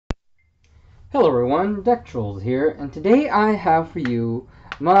Hello everyone, DeckTrolls here, and today I have for you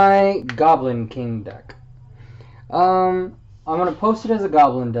my Goblin King deck. I'm gonna post it as a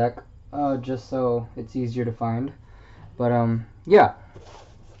Goblin deck, just so it's easier to find. But yeah,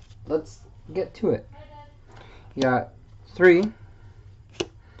 let's get to it. You got 3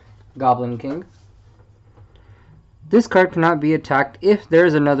 Goblin King. This card cannot be attacked if there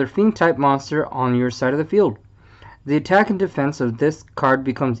is another Fiend-type monster on your side of the field. The attack and defense of this card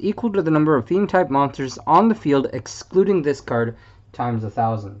becomes equal to the number of Fiend-type monsters on the field, excluding this card, times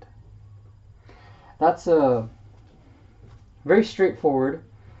 1,000. That's very straightforward.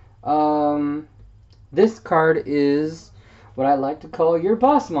 This card is what I like to call your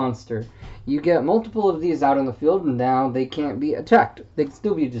boss monster. You get multiple of these out on the field, and now they can't be attacked. They can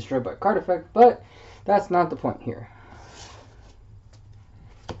still be destroyed by card effect, but that's not the point here.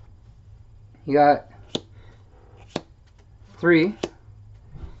 You got 3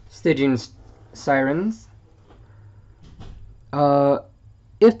 Stygian Sirens.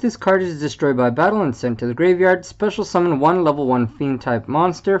 If this card is destroyed by battle and sent to the graveyard, special summon 1 level 1 Fiend type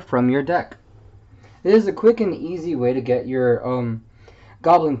monster from your deck. This is a quick and easy way to get your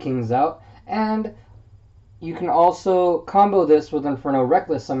Goblin Kings out, and you can also combo this with Inferno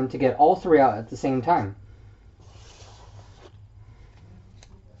Reckless Summon to get all 3 out at the same time.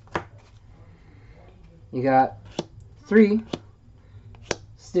 You got 3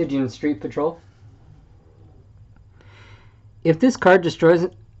 Stygian Street Patrol. If this card destroys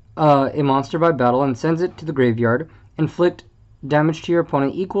a monster by battle and sends it to the graveyard, inflict damage to your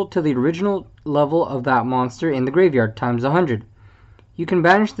opponent equal to the original level of that monster in the graveyard, times 100. You can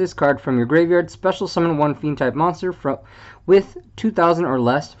banish this card from your graveyard, special summon 1 Fiend-type monster with 2,000 or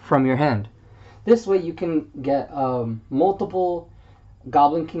less from your hand. This way you can get multiple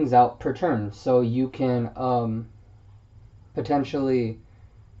Goblin Kings out per turn, so you can potentially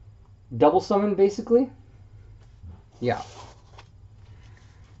double summon, basically. Yeah.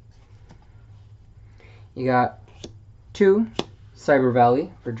 You got 2 Cyber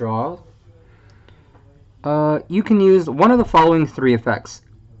Valley for draw. You can use one of the following 3 effects.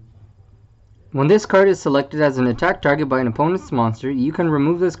 When this card is selected as an attack target by an opponent's monster, you can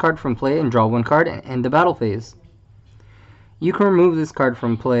remove this card from play and draw 1 card and end the battle phase. You can remove this card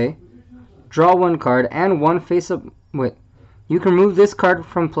from play, draw 1 card and 1 face-up... You can remove this card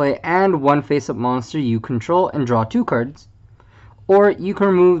from play and 1 face-up monster you control and draw 2 cards. Or you can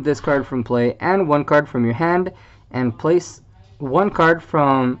remove this card from play and 1 card from your hand and place 1 card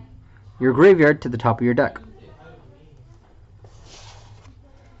from your graveyard to the top of your deck.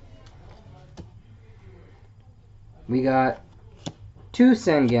 We got 2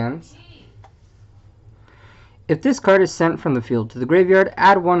 Sangans. If this card is sent from the field to the graveyard,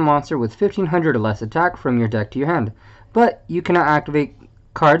 add 1 monster with 1,500 or less attack from your deck to your hand. But you cannot activate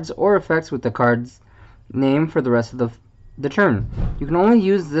cards or effects with the card's name for the rest of the turn. You can only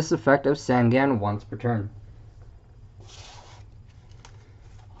use this effect of Sangan once per turn.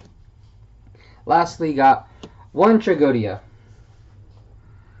 Lastly, you got 1 Tragodia.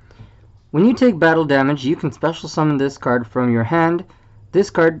 When you take battle damage, you can special summon this card from your hand. This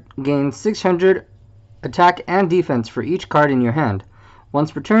card gains 600 attack and defense for each card in your hand. Once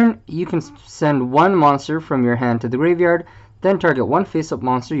per turn, you can send 1 monster from your hand to the graveyard, then target 1 face-up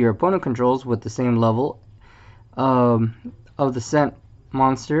monster your opponent controls with the same level of the sent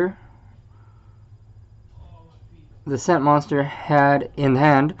monster had in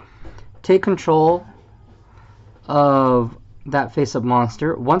hand. Take control of that face-up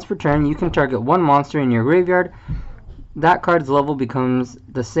monster. Once per turn, you can target 1 monster in your graveyard. That card's level becomes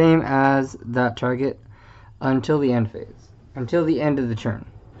the same as that target until the end phase, until the end of the turn.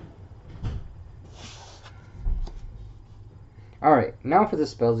 Alright, now for the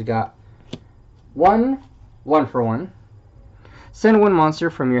spells, you got 1 for 1. Send 1 monster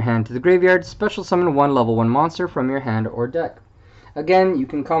from your hand to the graveyard. Special summon 1 level 1 monster from your hand or deck. Again, you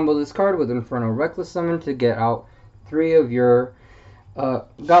can combo this card with Inferno Reckless Summon to get out 3 of your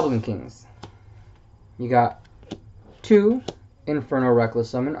Goblin Kings. You got 2 Inferno Reckless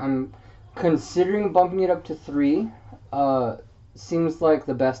Summon. I'm considering bumping it up to 3. Seems like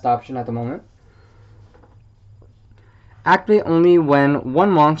the best option at the moment. Activate only when 1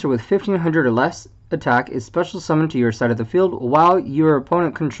 monster with 1,500 or less attack is special summoned to your side of the field while your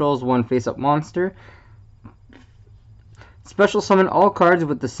opponent controls 1 face-up monster. Special summon all cards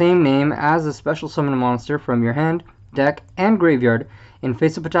with the same name as the special summon monster from your hand, deck, and graveyard in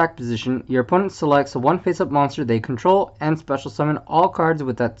face-up attack position. Your opponent selects 1 face-up monster they control and special summon all cards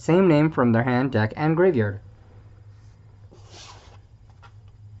with that same name from their hand, deck, and graveyard.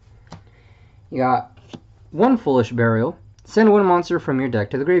 You got 1 Foolish Burial. Send 1 monster from your deck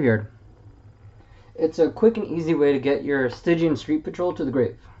to the graveyard. It's a quick and easy way to get your Stygian Street Patrol to the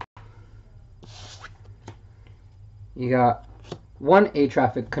grave. You got one A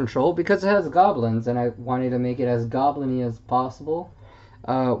traffic control because it has goblins, and I wanted to make it as goblin-y as possible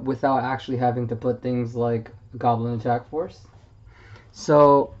without actually having to put things like goblin attack force.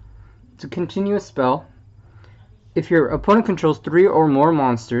 So, to continue a spell, if your opponent controls 3 or more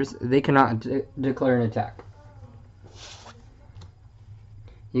monsters, they cannot declare an attack.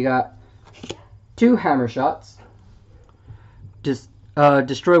 You got 2 hammer shots.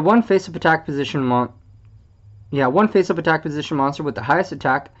 Destroy one face-up attack position one face-up attack position monster with the highest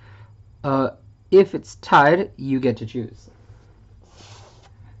attack. If it's tied, you get to choose.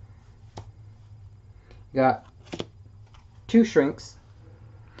 You got 2 shrinks.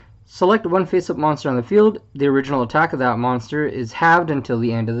 Select one face-up monster on the field. The original attack of that monster is halved until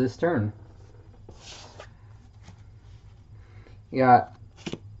the end of this turn. You got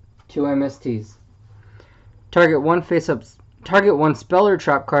 2 MSTs. Target one spell or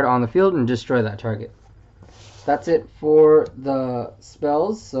trap card on the field and destroy that target. That's it for the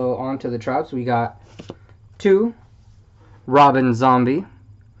spells. So on to the traps. We got 2 Robin Zombie.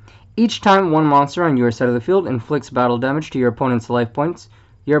 Each time one monster on your side of the field inflicts battle damage to your opponent's life points,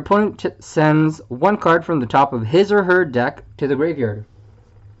 your opponent sends one card from the top of his or her deck to the graveyard.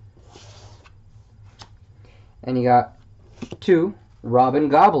 And you got 2 Robin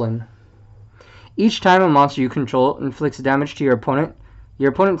Goblin. Each time a monster you control inflicts damage to your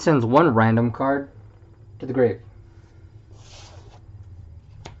opponent sends one random card to the grave.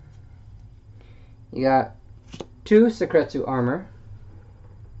 You got 2 Sekretsu Armor.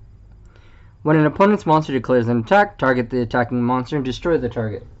 When an opponent's monster declares an attack, target the attacking monster and destroy the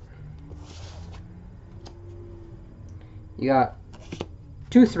target. You got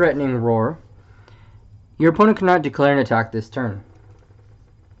 2 Threatening Roar. Your opponent cannot declare an attack this turn.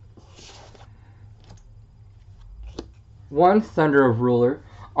 1 Thunder of Ruler.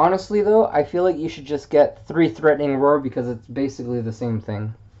 Honestly though, I feel like you should just get 3 Threatening Roar because it's basically the same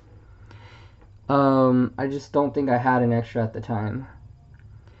thing. I just don't think I had an extra at the time.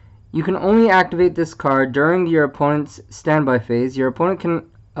 You can only activate this card during your opponent's standby phase. Your opponent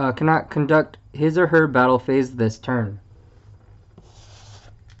cannot conduct his or her battle phase this turn.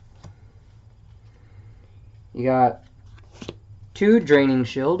 You got 2 Draining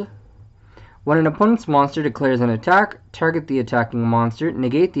Shield. When an opponent's monster declares an attack, target the attacking monster,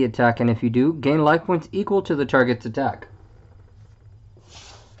 negate the attack, and if you do, gain life points equal to the target's attack.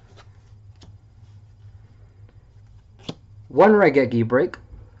 One Raigeki Break.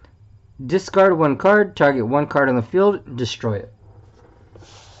 Discard 1 card, target 1 card on the field, destroy it.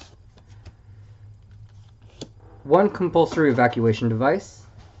 1 Compulsory Evacuation Device.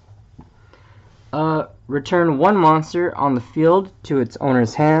 Return 1 monster on the field to its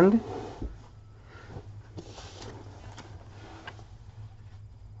owner's hand.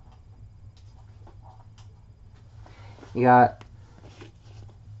 You got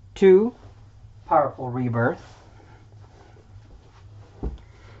 2 Powerful Rebirth.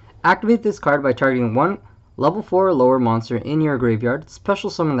 Activate this card by targeting 1 level 4 or lower monster in your graveyard. Special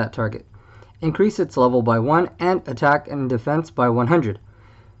summon that target. Increase its level by 1 and attack and defense by 100.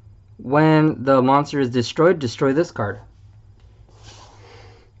 When the monster is destroyed, destroy this card.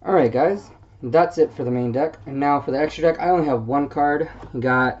 Alright guys, that's it for the main deck. And now for the extra deck, I only have 1 card. We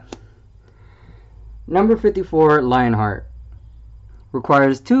got number 54, Lionheart.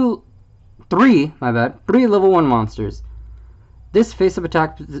 Requires 3 level 1 monsters. This face-up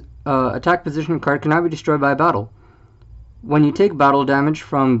attack position card cannot be destroyed by battle. When you take battle damage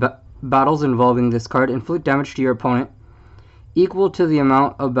from battles involving this card, inflict damage to your opponent equal to the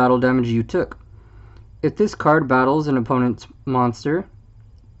amount of battle damage you took. If this card battles an opponent's monster,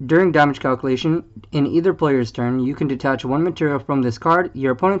 during damage calculation in either player's turn, you can detach 1 material from this card.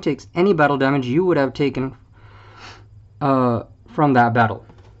 Your opponent takes any battle damage you would have taken from that battle.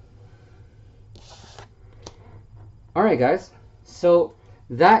 Alright guys, so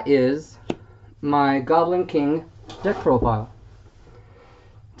that is my Goblin King deck profile.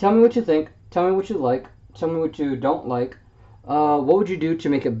 Tell me what you think, tell me what you like, tell me what you don't like. What would you do to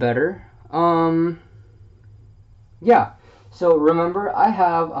make it better? Yeah, so remember I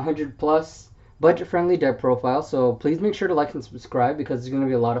have 100+ budget-friendly deck profile, so please make sure to like and subscribe because there's going to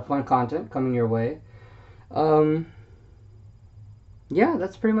be a lot of fun content coming your way. Yeah,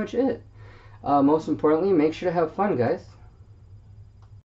 that's pretty much it. Most importantly, make sure to have fun, guys.